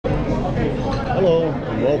Hello,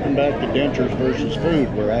 and welcome back to Dentures versus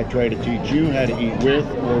Food, where I try to teach you how to eat with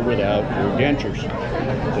or without your dentures.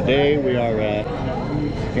 Today we are at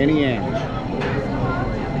Penny Ann's.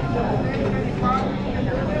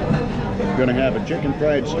 I'm going to have a chicken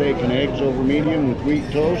fried steak and eggs over medium with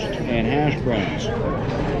wheat toast and hash browns.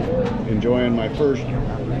 Enjoying my first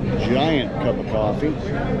giant cup of coffee.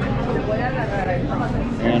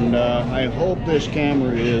 And I hope this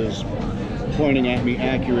camera is pointing at me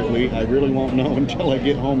accurately. I really won't know until I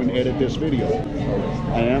get home and edit this video.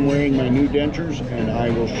 I am wearing my new dentures, and I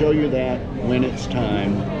will show you that when it's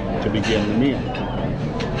time to begin the meal.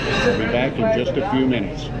 I'll be back in just a few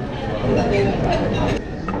minutes.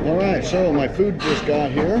 Alright, so my food just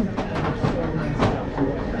got here.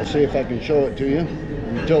 I'll see if I can show it to you.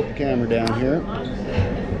 Tilt the camera down here.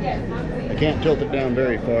 I can't tilt it down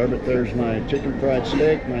very far, but there's my chicken fried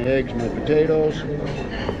steak, my eggs, my potatoes,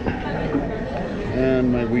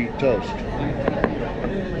 and my wheat toast.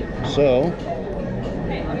 So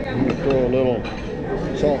I'm going to throw a little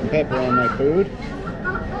salt and pepper on my food,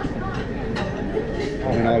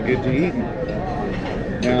 and I'll get to eating.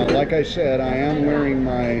 Now, like I said, I am wearing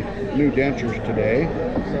my new dentures today,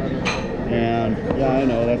 and yeah, I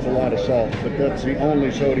know that's a lot of salt, but that's the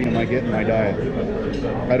only sodium I get in my diet.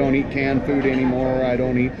 I don't eat canned food anymore. I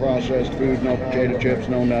don't eat processed food, no potato chips,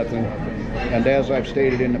 no nothing. And as I've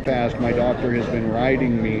stated in the past, my doctor has been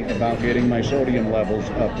riding me about getting my sodium levels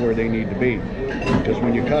up where they need to be. Because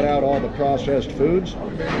when you cut out all the processed foods,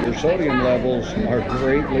 your sodium levels are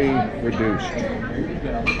greatly reduced.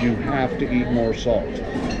 You have to eat more salt.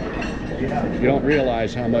 You don't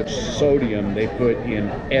realize how much sodium they put in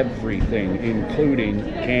everything, including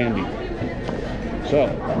candy. So,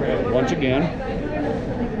 once again,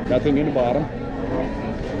 nothing in the bottom.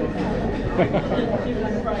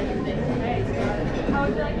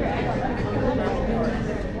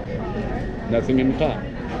 Nothing in the top.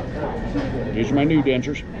 These are my new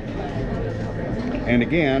dentures. And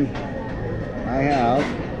again, I have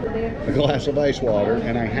a glass of ice water,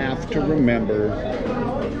 and I have to remember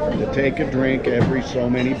to take a drink every so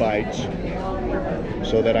many bites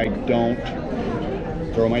so that I don't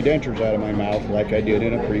throw my dentures out of my mouth like I did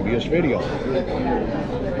in a previous video.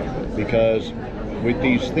 Because with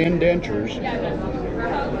these thin dentures,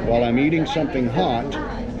 while I'm eating something hot,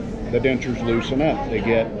 the dentures loosen up.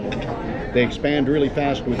 They expand really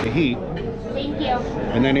fast with the heat. Thank you.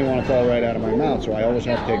 And then they want to fall right out of my mouth, so I always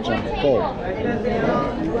have to take something cold.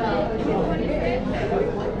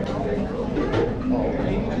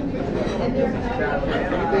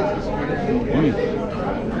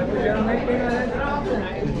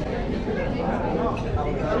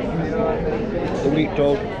 The wheat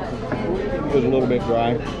toast is a little bit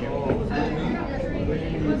dry.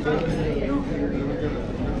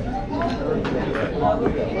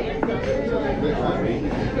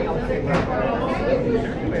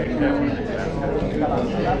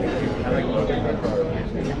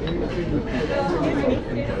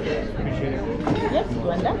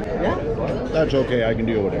 That's okay, I can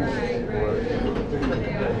deal with it.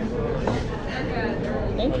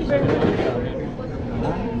 Thank you very much.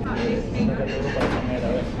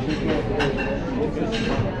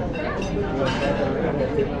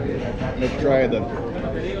 Let's try the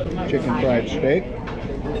chicken fried steak.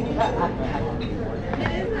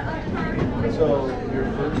 So your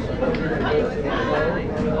first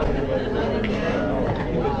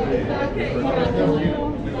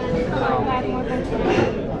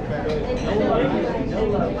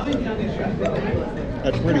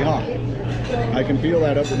That's pretty hot. I can feel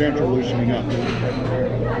that upper denture loosening up.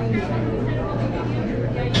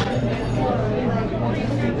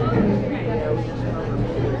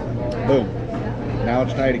 Boom. Now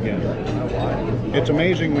it's tight again. It's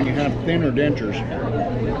amazing when you have thinner dentures.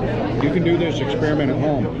 You can do this experiment at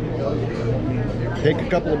home. Take a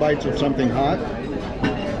couple of bites of something hot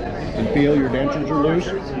and feel your dentures are loose.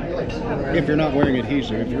 If you're not wearing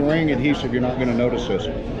adhesive. If you're wearing adhesive, you're not going to notice this.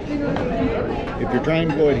 If you're trying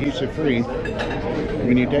to go adhesive free,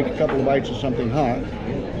 when you take a couple of bites of something hot,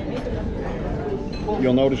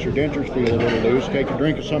 you'll notice your dentures feel a little loose. Take a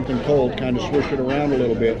drink of something cold, kind of swish it around a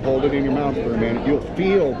little bit, hold it in your mouth for a minute. You'll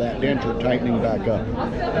feel that denture tightening back up.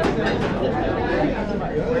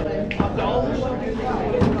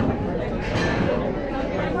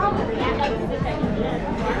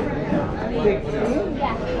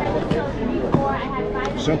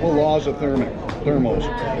 Simple laws of thermals.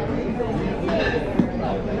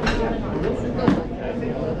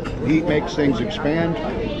 Heat makes things expand,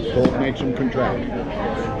 cold makes them contract.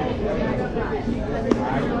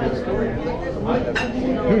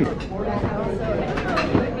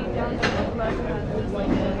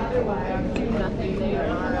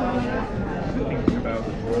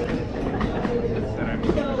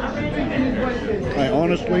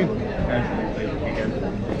 honestly, I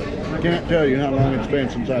can't tell you how long it's been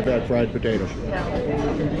since I've had fried potatoes. Well, I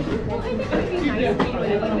think it would be nice for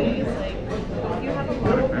you anyways. Like, if you have a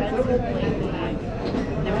lot of friends who play that,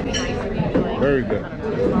 that would be nice for you to like. Very good.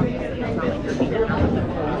 Obviously, it's not like you're hanging out with them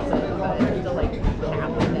but to like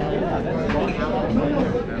chat with them, hang out with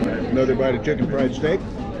them. Another bite of chicken fried steak.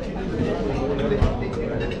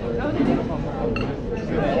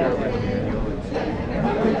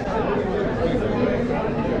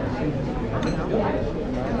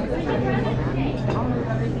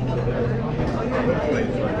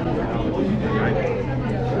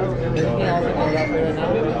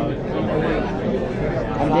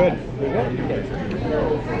 I'm good.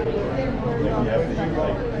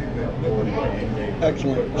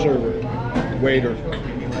 Excellent server, waiter.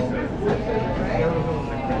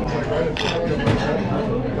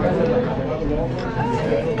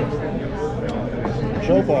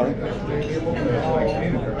 So far,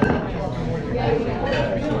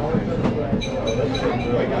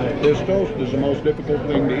 this toast is the most difficult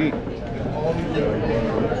thing to eat.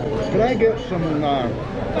 Could I get some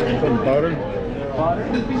butter,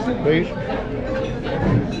 please?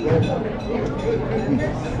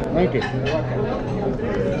 Thank you.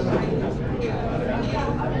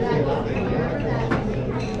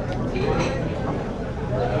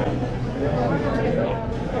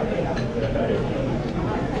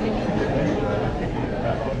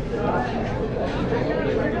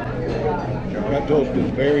 That toast is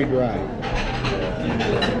very dry.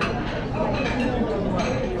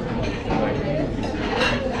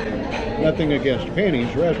 Nothing against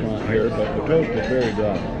Penny's restaurant here, but the toast is very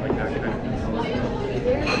dry.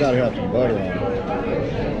 Gotta have some butter on it.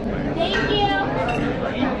 Thank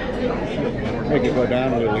you. Make it go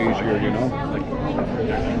down a little easier, you know.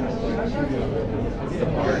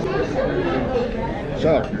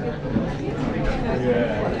 So,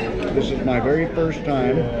 this is my very first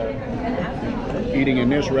time eating in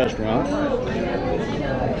this restaurant.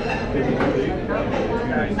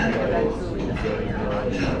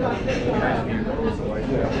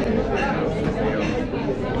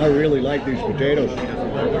 I really like these potatoes.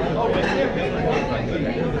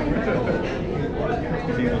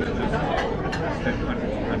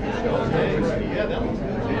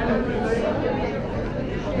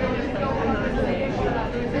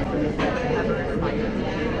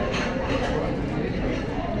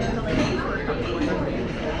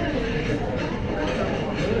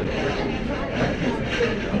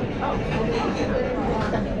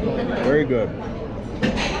 Very good.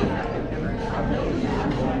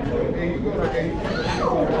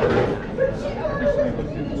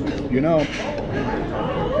 You know,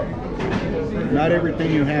 not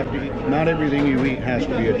everything you eat has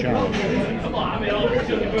to be a challenge.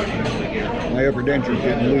 My upper denture's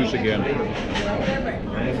getting loose again.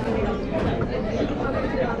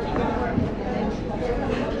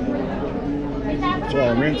 So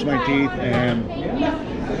I'll rinse my teeth and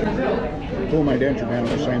pull my denture down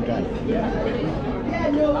at the same time.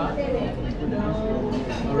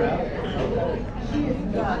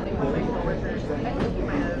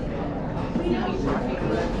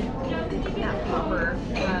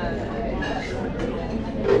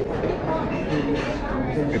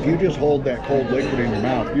 If you just hold that cold liquid in your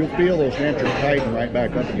mouth, you'll feel those dentures tighten right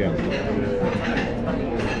back up again.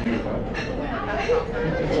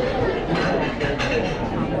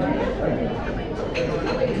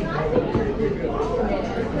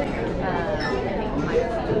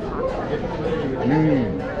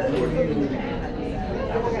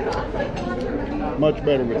 Much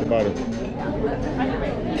better with the butter.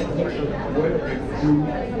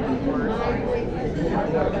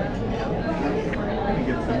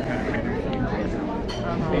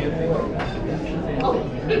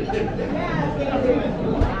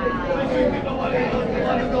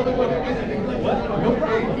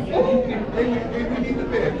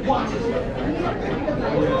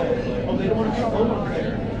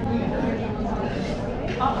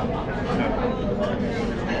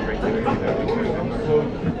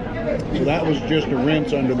 So that was just a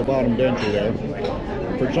rinse under the bottom denture there.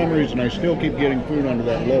 For some reason I still keep getting food under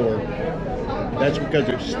that lower. That's because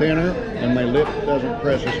it's thinner and my lip doesn't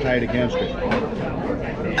press as tight against it.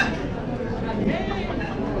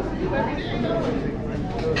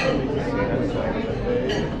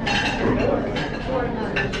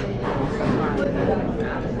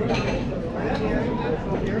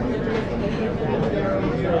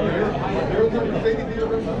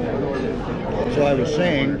 So I was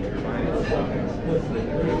saying,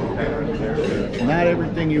 not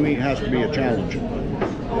everything you eat has to be a challenge.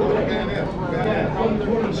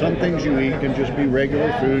 Some things you eat can just be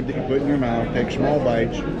regular food that you put in your mouth, take small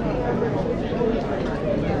bites.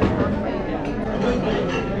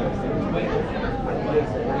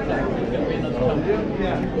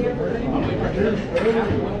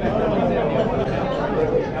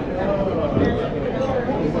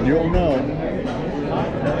 You'll know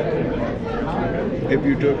if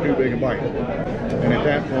you took too big a bite. And at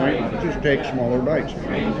that point, just take smaller bites.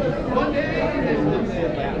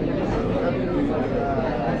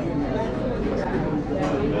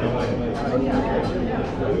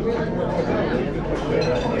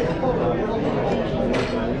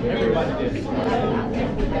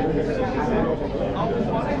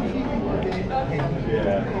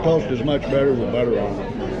 Toast is much better with butter on it.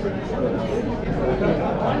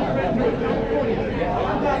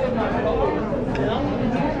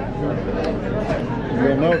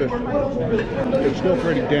 You'll notice it's still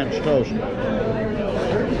pretty dense toast.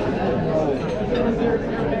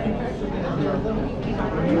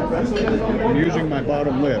 I'm using my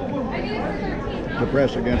bottom lip to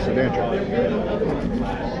press against the denture.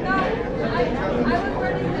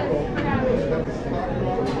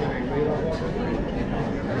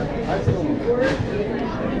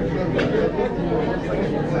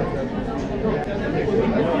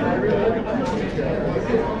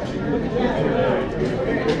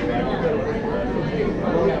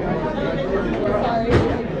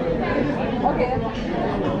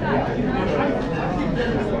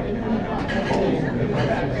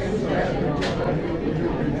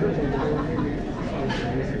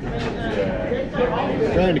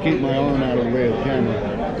 Trying to keep my arm out of the way of the camera.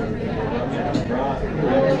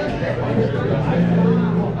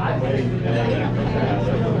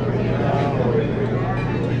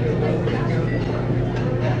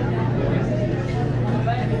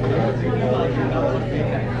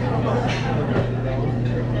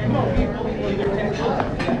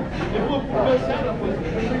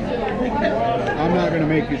 I'm not going to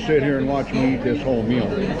make you sit here and watch me eat this whole meal.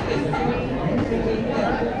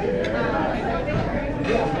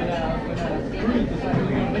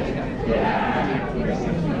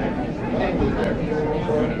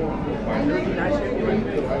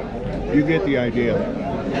 You get the idea.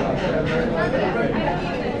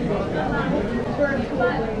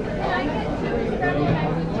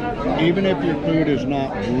 Even if your food is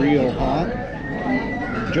not real hot,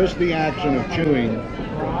 just the action of chewing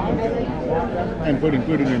and putting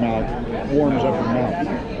food in your mouth warms up your mouth.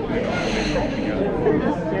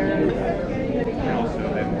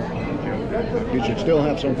 You should still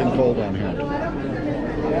have something cold on hand.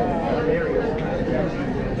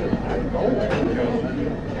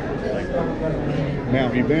 Now,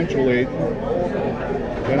 eventually,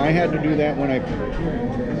 and I had to do that when I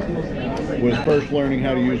was first learning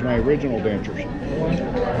how to use my original dentures.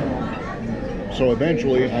 So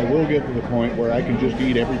eventually, I will get to the point where I can just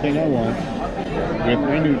eat everything I want with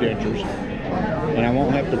my new dentures, and I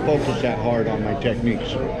won't have to focus that hard on my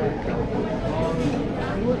techniques.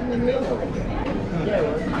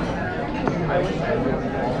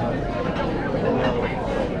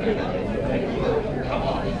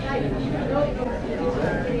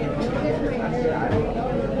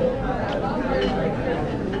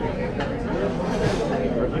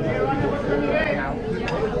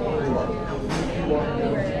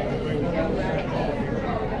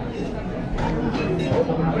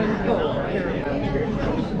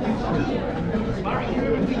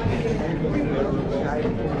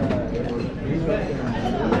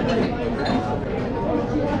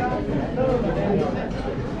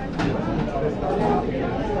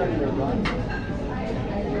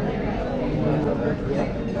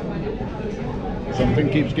 Something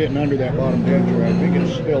keeps getting under that bottom denture. I think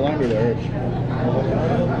it's still under there. It's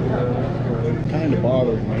kind of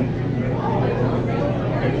bothering me.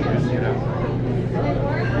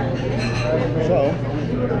 So,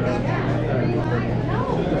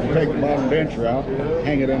 take the bottom denture out,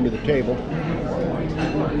 hang it under the table,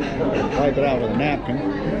 wipe it out with a napkin.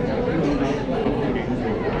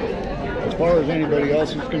 As far as anybody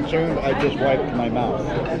else is concerned, I just wiped my mouth.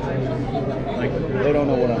 They don't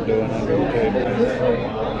know what I'm doing under the table.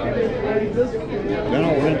 Then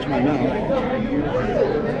I'll rinse my mouth.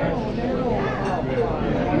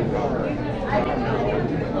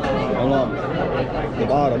 Along the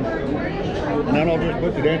bottom. And then I'll just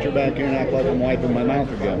put the denture back in and act like I'm wiping my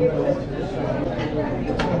mouth again.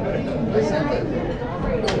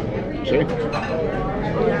 See?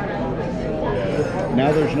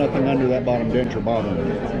 Now there's nothing under that bottom denture bothering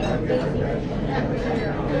me.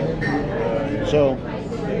 So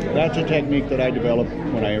that's a technique that I developed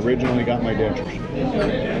when I originally got my dentures.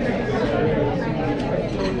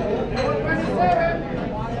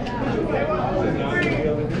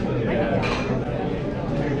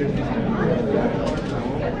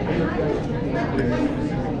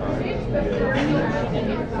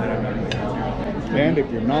 And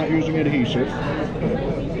if you're not using adhesive,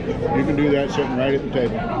 you can do that sitting right at the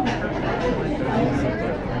table.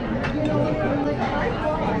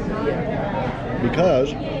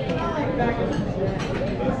 Because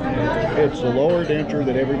it's the lower denture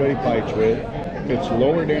that everybody fights with. It's the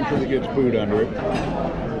lower denture that gets food under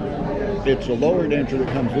it. It's the lower denture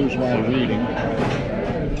that comes loose while reading.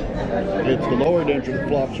 It's the lower denture that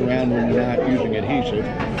flops around when you're not using adhesive.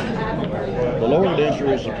 The lower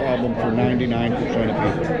denture is the problem for 99% of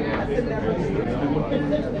people.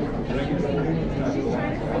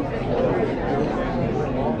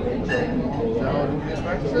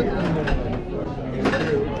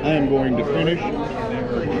 I am going to finish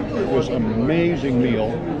this amazing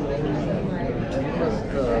meal.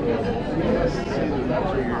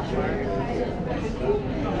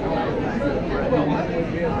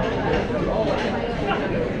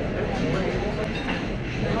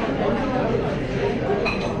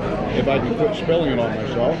 If I can quit spilling it on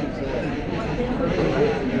myself.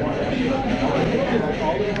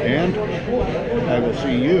 And I will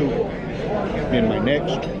see you in my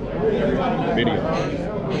next video.